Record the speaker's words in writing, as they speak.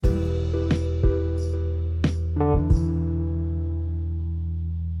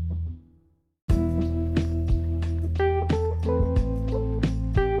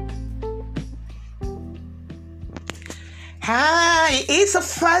Hi, it's the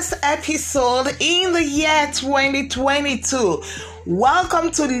first episode in the year 2022.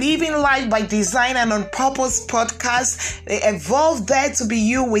 Welcome to Living Life by Design and on Purpose podcast, the Evolve There to Be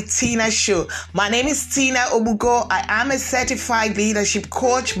You with Tina show. My name is Tina Obugo. I am a certified leadership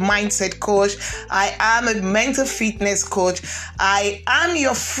coach, mindset coach. I am a mental fitness coach. I am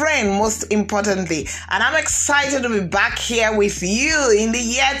your friend, most importantly. And I'm excited to be back here with you in the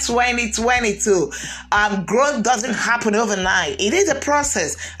year 2022. Growth doesn't happen overnight. It is a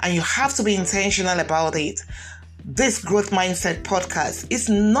process and you have to be intentional about it. This growth mindset podcast is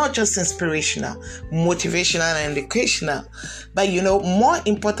not just inspirational, motivational, and educational, but more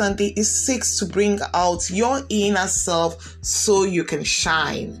importantly, it seeks to bring out your inner self so you can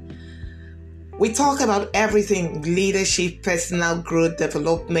shine. We talk about everything: leadership, personal growth,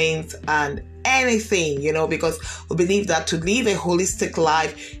 development, and anything, because we believe that to live a holistic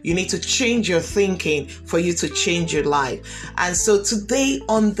life, you need to change your thinking for you to change your life. And so today,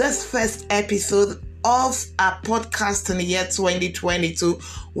 on this first episode of our podcast in the year 2022,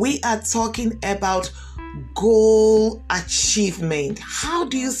 we are talking about goal achievement. How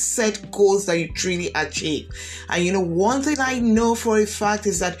do you set goals that you truly achieve? And one thing I know for a fact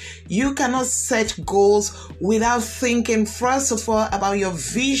is that you cannot set goals without thinking, first of all, about your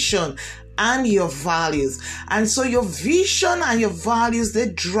vision and your values. And so your vision and your values, they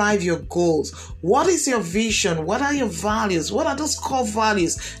drive your goals. What is your vision? What are your values? What are those core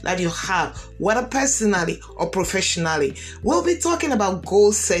values that you have, whether personally or professionally? We'll be talking about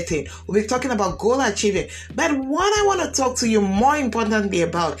goal setting. We'll be talking about goal achieving. But what I want to talk to you more importantly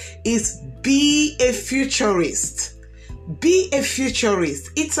about is be a futurist. Be a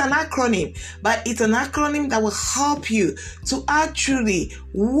futurist. It's an acronym, but it's an acronym that will help you to actually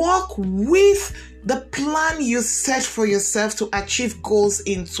work with the plan you set for yourself to achieve goals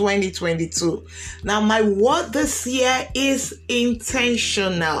in 2022. Now, my word this year is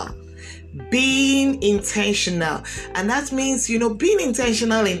intentional. Being intentional. And that means, being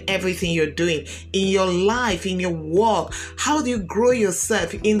intentional in everything you're doing, in your life, in your work. How do you grow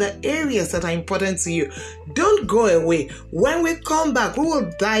yourself in the areas that are important to you? Don't go away. When we come back, we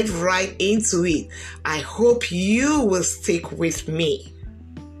will dive right into it. I hope you will stick with me.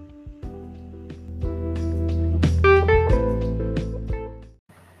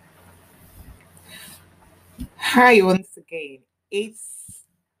 Hi, once again. It's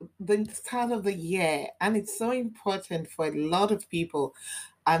the start of the year, and it's so important for a lot of people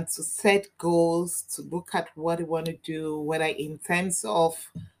to set goals, to look at what they want to do, whether in terms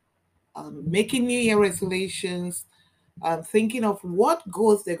of making New Year resolutions, thinking of what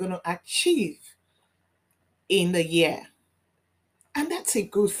goals they're going to achieve in the year. And that's a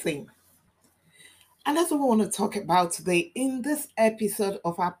good thing. And that's what we want to talk about today in this episode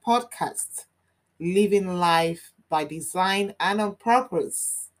of our podcast, Living Life by Design and on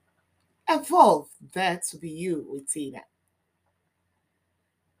Purpose. Evolve There to Be You with Tina.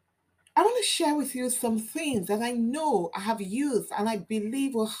 I want to share with you some things that I know I have used and I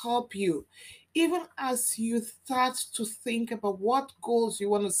believe will help you, even as you start to think about what goals you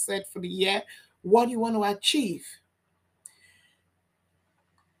want to set for the year, what you want to achieve.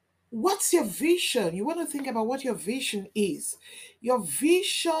 What's your vision? You want to think about what your vision is. Your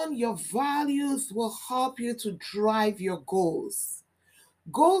vision, your values will help you to drive your goals.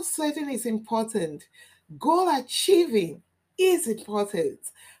 Goal setting is important. Goal achieving is important.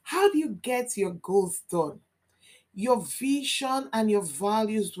 How do you get your goals done? Your vision and your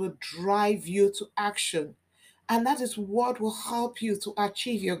values will drive you to action. And that is what will help you to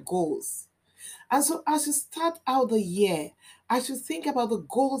achieve your goals. And so as you start out the year, as you think about the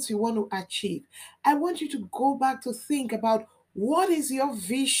goals you want to achieve, I want you to go back to think about what is your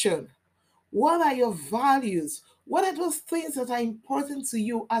vision? What are your values? What are those things that are important to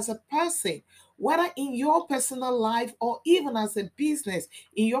you as a person, whether in your personal life or even as a business,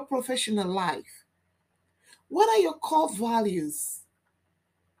 in your professional life? What are your core values?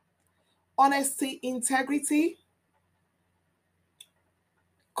 Honesty, integrity,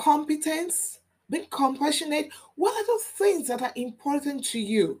 competence, being compassionate. What are those things that are important to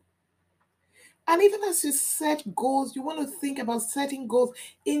you? And even as you set goals, you want to think about setting goals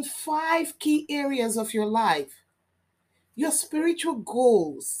in 5 key areas of your life. Your spiritual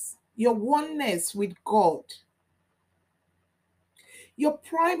goals, your oneness with God, your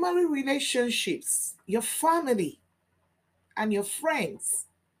primary relationships, your family, and your friends.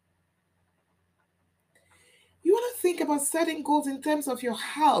 You want to think about setting goals in terms of your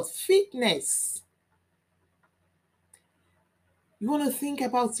health, fitness. You want to think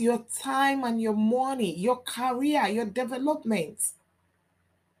about your time and your money, your career, your development.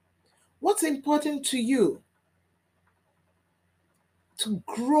 What's important to you? to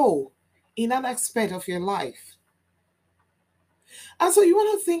grow in an aspect of your life. And so you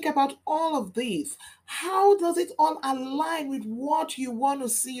want to think about all of these. How does it all align with what you want to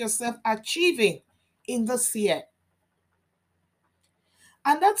see yourself achieving in this year?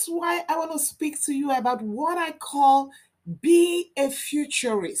 And that's why I want to speak to you about what I call be a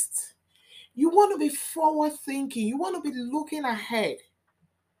futurist. You want to be forward thinking, you want to be looking ahead.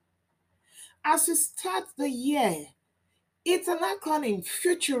 As you start the year, it's an acronym,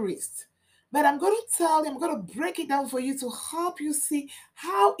 futurist. But I'm going to break it down for you to help you see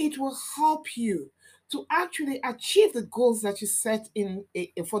how it will help you to actually achieve the goals that you set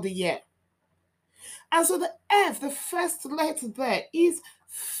for the year. And so the F, the first letter there, is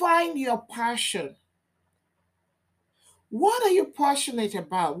find your passion. What are you passionate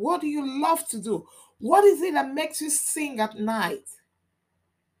about? What do you love to do? What is it that makes you sing at night?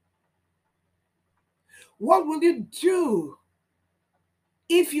 What will you do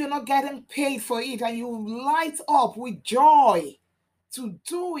if you're not getting paid for it and you light up with joy to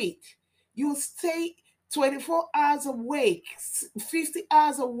do it? You stay 24 hours awake, 50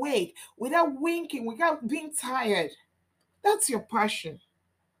 hours awake without winking, without being tired. That's your passion.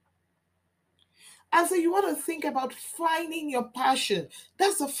 And so you want to think about finding your passion.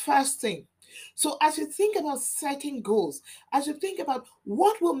 That's the first thing. So as you think about setting goals, as you think about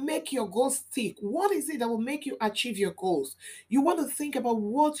what will make your goals stick, what is it that will make you achieve your goals, you want to think about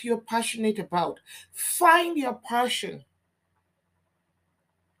what you're passionate about. Find your passion.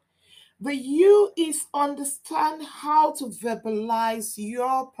 The U is understand how to verbalize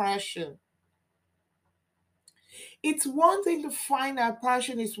your passion. It's one thing to find our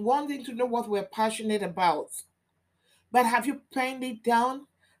passion, it's one thing to know what we're passionate about. But have you penned it down?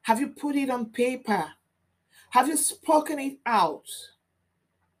 Have you put it on paper? Have you spoken it out?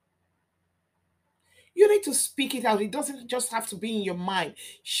 You need to speak it out. It doesn't just have to be in your mind.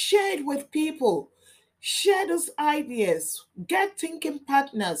 Share it with people. Share those ideas. Get thinking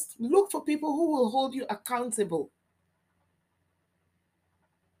partners. Look for people who will hold you accountable.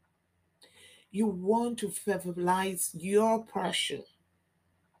 You want to verbalize your passion.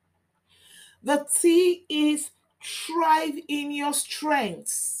 The T is thrive in your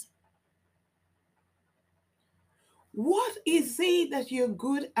strengths. What is it that you're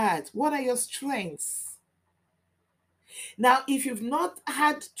good at? What are your strengths? Now, if you've not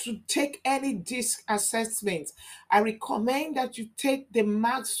had to take any DISC assessment, I recommend that you take the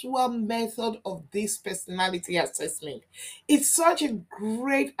Maxwell method of this personality assessment. It's such a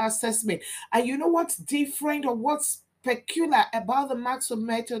great assessment. And you know what's different or what's peculiar about the Maxwell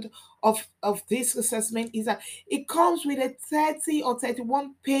method of this assessment is that it comes with a 30 or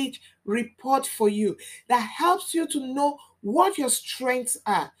 31 page report for you that helps you to know what your strengths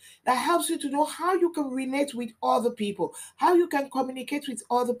are, that helps you to know how you can relate with other people, how you can communicate with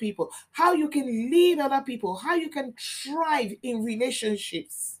other people, how you can lead other people, how you can thrive in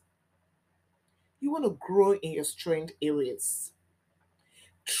relationships. You want to grow in your strength areas.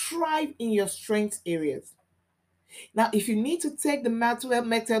 Thrive in your strength areas. Now, if you need to take the Maxwell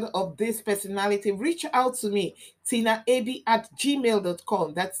method of this personality, reach out to me,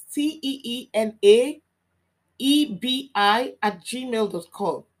 teenaebi@gmail.com. That's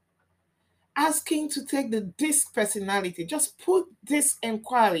TEENAEBI@gmail.com. Asking to take the DISC personality. Just put this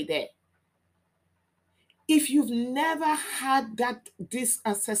inquiry there. If you've never had this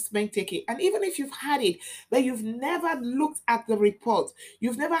assessment taken, and even if you've had it, but you've never looked at the report,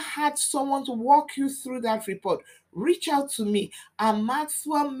 you've never had someone to walk you through that report, reach out to me. Our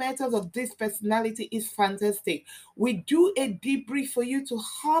Maxwell method of this personality is fantastic. We do a debrief for you to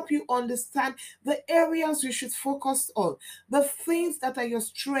help you understand the areas you should focus on, the things that are your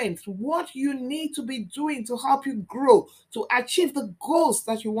strengths, what you need to be doing to help you grow, to achieve the goals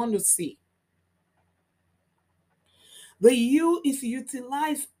that you want to see. The U is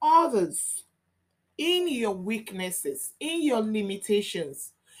utilize others in your weaknesses, in your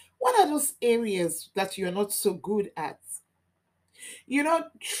limitations. What are those areas that you're not so good at? You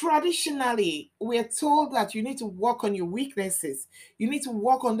know, traditionally, we're told that you need to work on your weaknesses. You need to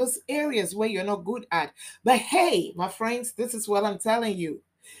work on those areas where you're not good at. But hey, my friends, this is what I'm telling you.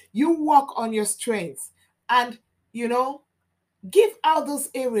 You work on your strengths and, you know, give out those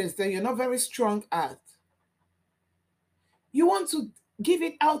areas that you're not very strong at. You want to give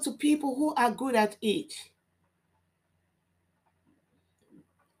it out to people who are good at it.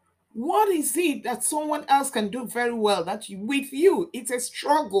 What is it that someone else can do very well that with you, it's a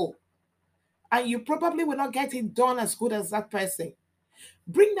struggle and you probably will not get it done as good as that person?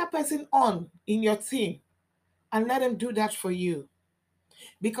 Bring that person on in your team and let them do that for you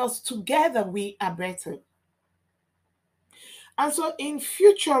because together we are better. And so in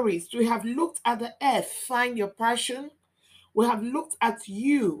Futurist, we have looked at the F, find your passion. We have looked at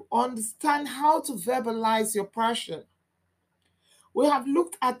you, understand how to verbalize your passion. We have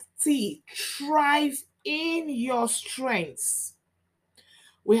looked at T, thrive in your strengths.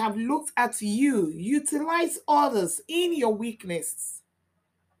 We have looked at you, utilize others in your weakness.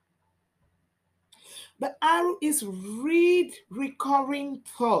 The R is read recurring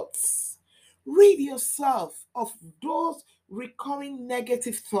thoughts. Read yourself of those recurring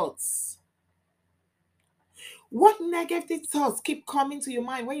negative thoughts. What negative thoughts keep coming to your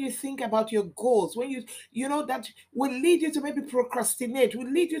mind when you think about your goals, when you know that will lead you to maybe procrastinate,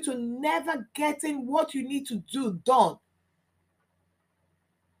 will lead you to never getting what you need to do done?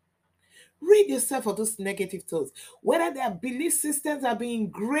 Rid yourself of those negative thoughts, whether their belief systems are being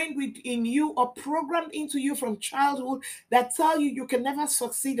ingrained within you or programmed into you from childhood that tell you you can never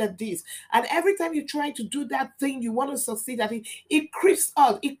succeed at this. And every time you try to do that thing you want to succeed at it creeps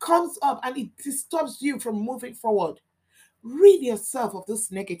up, it comes up, and it disturbs you from moving forward. Rid yourself of those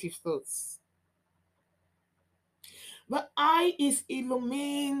negative thoughts. The I is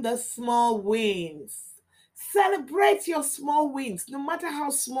illumine the small wins. Celebrate your small wins, no matter how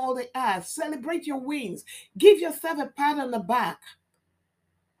small they are. Celebrate your wins. Give yourself a pat on the back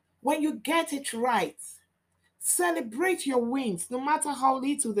when you get it right. Celebrate your wins, no matter how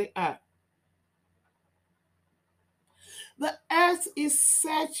little they are. The earth is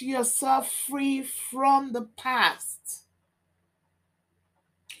set yourself free from the past.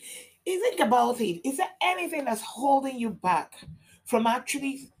 You think about it. Is there anything that's holding you back from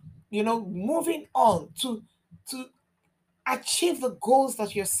actually, moving on to achieve the goals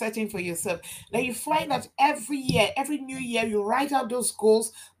that you're setting for yourself? Now you find that every year, every new year, you write out those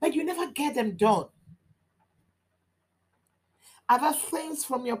goals, but you never get them done. Are there things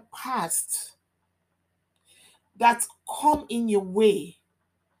from your past that come in your way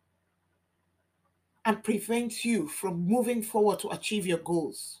and prevent you from moving forward to achieve your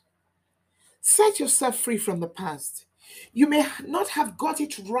goals? Set yourself free from the past. You may not have got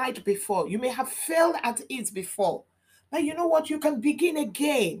it right before. You may have failed at it before. But you know what? You can begin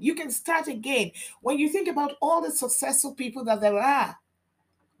again. You can start again. When you think about all the successful people that there are,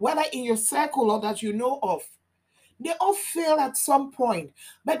 whether in your circle or that you know of, they all fail at some point.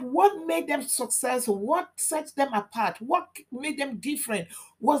 But what made them successful, what set them apart, what made them different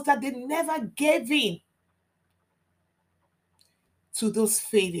was that they never gave in to those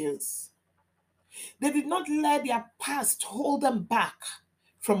failures. They did not let their past hold them back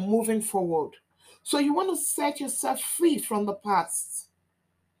from moving forward. So you want to set yourself free from the past.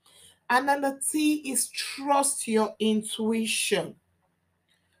 And then the T is trust your intuition.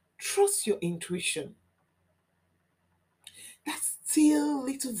 Trust your intuition. That still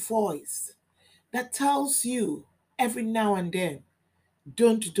little voice that tells you every now and then,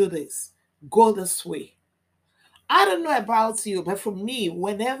 don't do this, go this way. I don't know about you, but for me,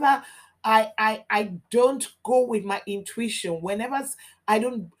 whenever I don't go with my intuition, whenever I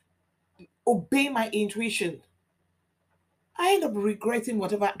don't obey my intuition, I end up regretting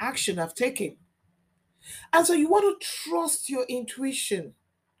whatever action I've taken. And so you want to trust your intuition,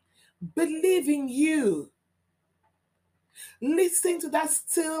 believe in you, listen to that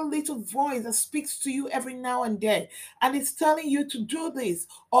still little voice that speaks to you every now and then, and it's telling you to do this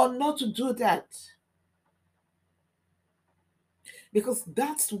or not to do that. Because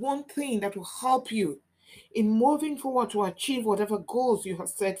that's one thing that will help you in moving forward to achieve whatever goals you have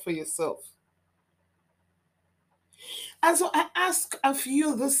set for yourself. And so I ask of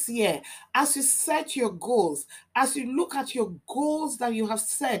you this year, as you set your goals, as you look at your goals that you have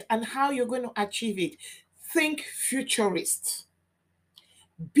set and how you're going to achieve it, think futurist.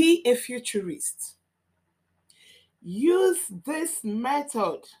 Be a futurist. Use this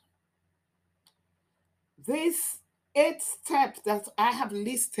method, these 8 steps that I have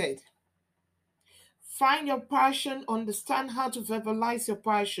listed. Find your passion, understand how to verbalize your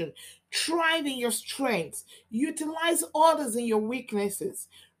passion, thrive in your strengths, utilize others in your weaknesses,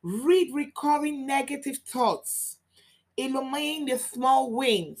 read recurring negative thoughts, illumine the small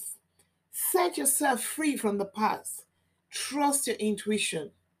wins, set yourself free from the past, trust your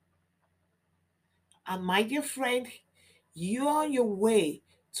intuition. And my dear friend, you're on your way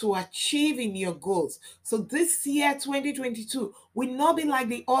to achieving your goals. So this year, 2022, will not be like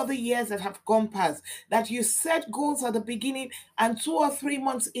the other years that have gone past, that you set goals at the beginning and 2 or 3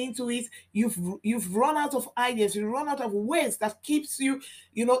 months into it, you've run out of ideas, you run out of ways that keeps you,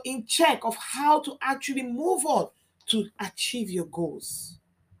 in check of how to actually move on to achieve your goals.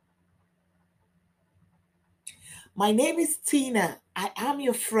 My name is Tina. I am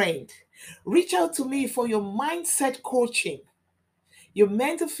your friend. Reach out to me for your mindset coaching. your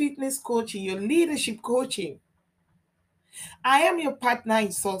mental fitness coaching, your leadership coaching. I am your partner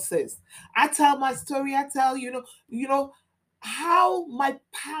in success. I tell my story. I tell how my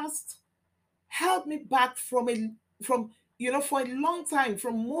past held me back for a long time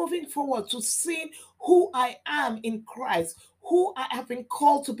from moving forward to seeing who I am in Christ, who I have been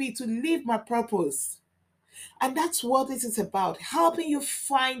called to be, to live my purpose. And that's what this is about, helping you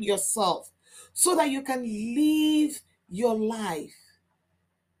find yourself so that you can live your life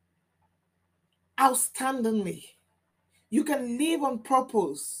outstandingly. You can live on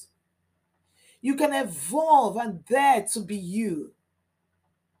purpose. You can evolve and dare to be you.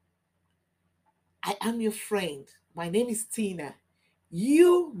 I am your friend. My name is Tina.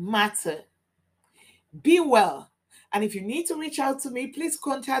 You matter. Be well. And if you need to reach out to me, please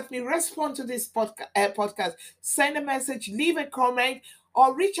contact me, respond to this podcast, send a message, leave a comment,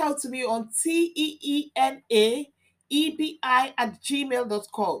 or reach out to me on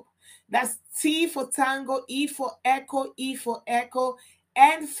teenaebi@gmail.com. That's T for Tango, E for Echo,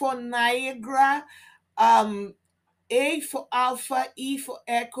 N for Niagara, um, A for Alpha, E for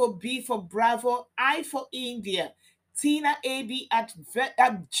Echo, B for Bravo, I for India. TinaAB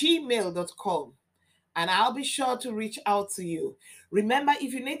 @gmail.com, and I'll be sure to reach out to you. Remember,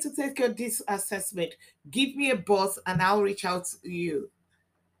 if you need to take your DISC assessment, give me a buzz and I'll reach out to you.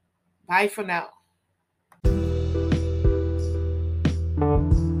 Bye for now.